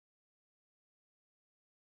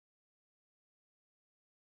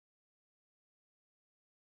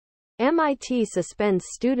MIT suspends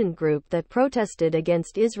student group that protested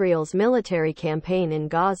against Israel's military campaign in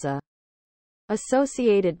Gaza.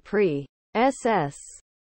 Associated Press.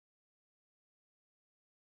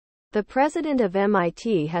 The president of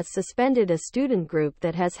MIT has suspended a student group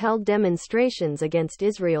that has held demonstrations against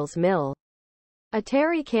Israel's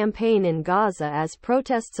military campaign in Gaza as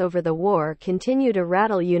protests over the war continue to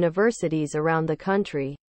rattle universities around the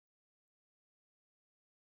country.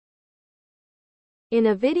 In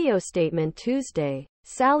a video statement Tuesday,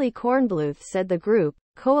 Sally Kornbluth said the group,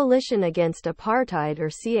 Coalition Against Apartheid or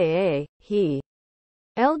CAA,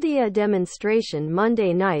 held a demonstration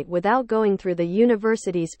Monday night without going through the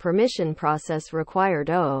university's permission process required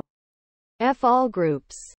of all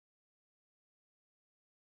groups.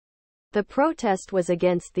 The protest was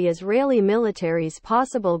against the Israeli military's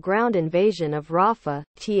possible ground invasion of Rafah.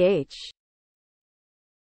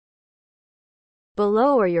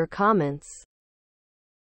 Below are your comments.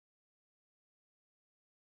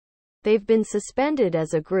 They've been suspended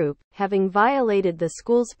as a group, having violated the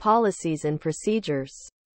school's policies and procedures.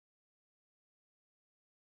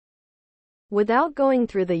 Without going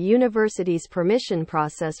through the university's permission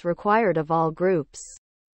process required of all groups.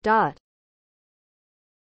 The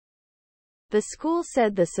school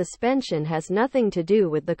said the suspension has nothing to do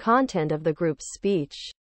with the content of the group's speech.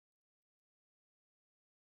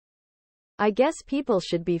 I guess people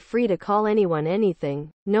should be free to call anyone anything,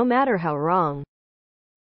 no matter how wrong.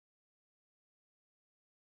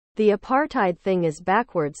 The apartheid thing is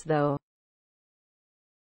backwards though.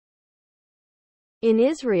 In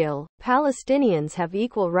Israel, Palestinians have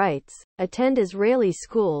equal rights, attend Israeli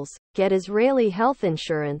schools, get Israeli health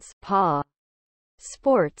insurance,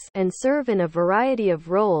 sports, and serve in a variety of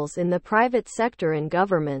roles in the private sector and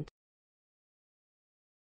government.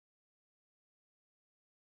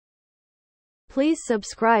 Please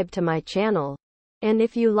subscribe to my channel. And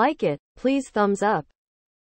if you like it, please thumbs up.